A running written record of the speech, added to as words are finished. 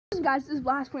listen, guys, this is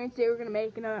Blast Point today. We're gonna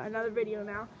make another video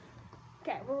now.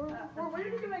 Okay, we're ready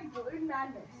to make balloon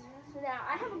madness. So now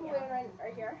I have a balloon right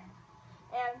here,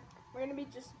 and we're gonna be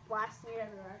just blasting it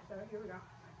everywhere. So here we go.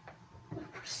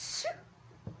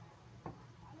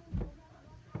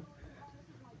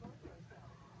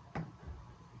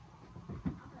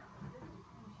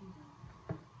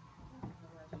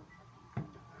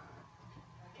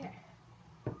 Okay,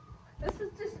 this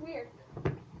is just weird.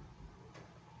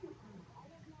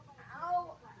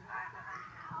 Ow!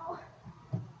 Ow!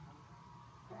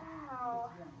 Ow!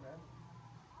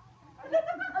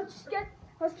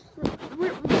 Let's just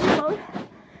reload.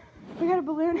 We got a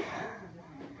balloon.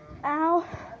 Ow!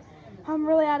 I'm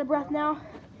really out of breath now.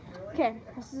 Okay,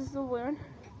 this is the balloon.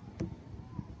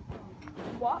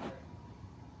 What?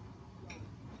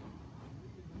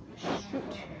 Shoot.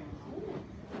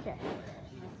 Okay.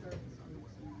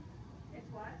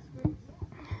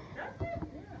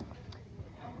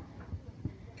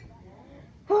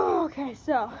 Oh, okay,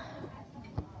 so.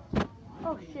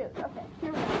 Oh shoot. Okay,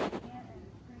 here we go.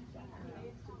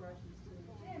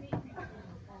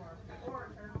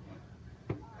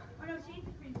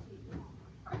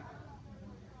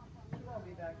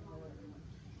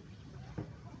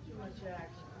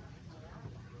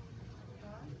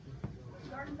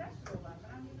 Garden vegetable left. I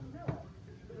don't even know it.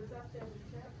 It was up there with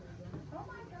the peppers. Oh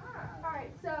my god.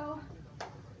 Alright, so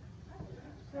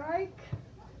like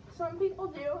some people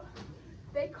do,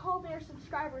 they call their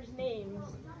subscribers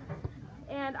names.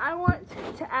 And I want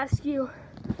to ask you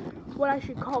what I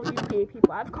should call you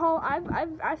people. I've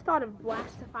thought of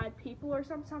Blastified people or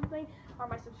something, or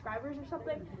my subscribers or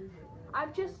something.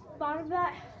 I've just thought of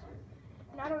that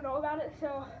and I don't know about it,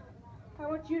 so I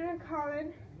want you to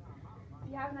comment if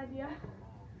you have an idea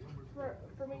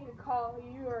for me to call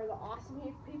you, or the awesome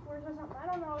people or something. I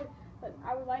don't know, but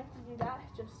I would like to do that.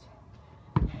 Just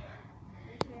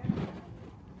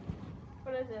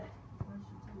what is it?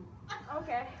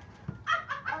 Okay.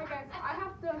 Alright guys, I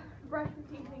have to brush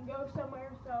my teeth and go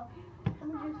somewhere, so let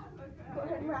me just go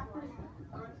ahead and wrap this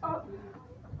up.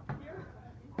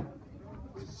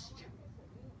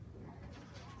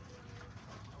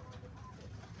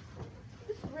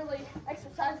 This really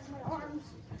exercises my arms.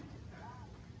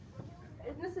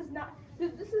 And this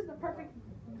is the perfect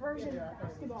version of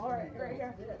basketball right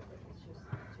here.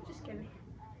 Just kidding.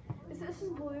 This is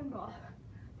balloon ball.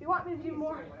 If you want me to do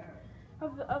more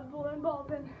of balloon ball,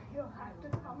 then you'll have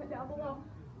to comment down below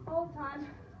all the time.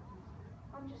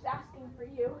 I'm just asking for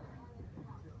you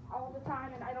all the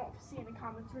time, and I don't see any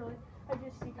comments really. I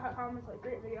just see comments like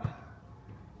great video.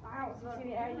 I don't see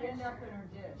any ideas. End up in her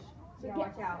dish. So Yeah,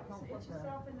 watch out. Don't put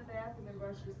yourself in the bath and then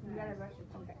brush your You gotta brush your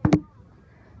teeth. Okay.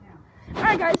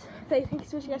 Alright guys, thanks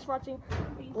so much guys for watching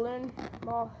balloon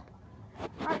ball.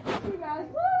 Alright, see you guys.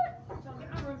 So I'll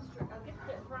get my broomstick. I'll get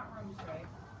the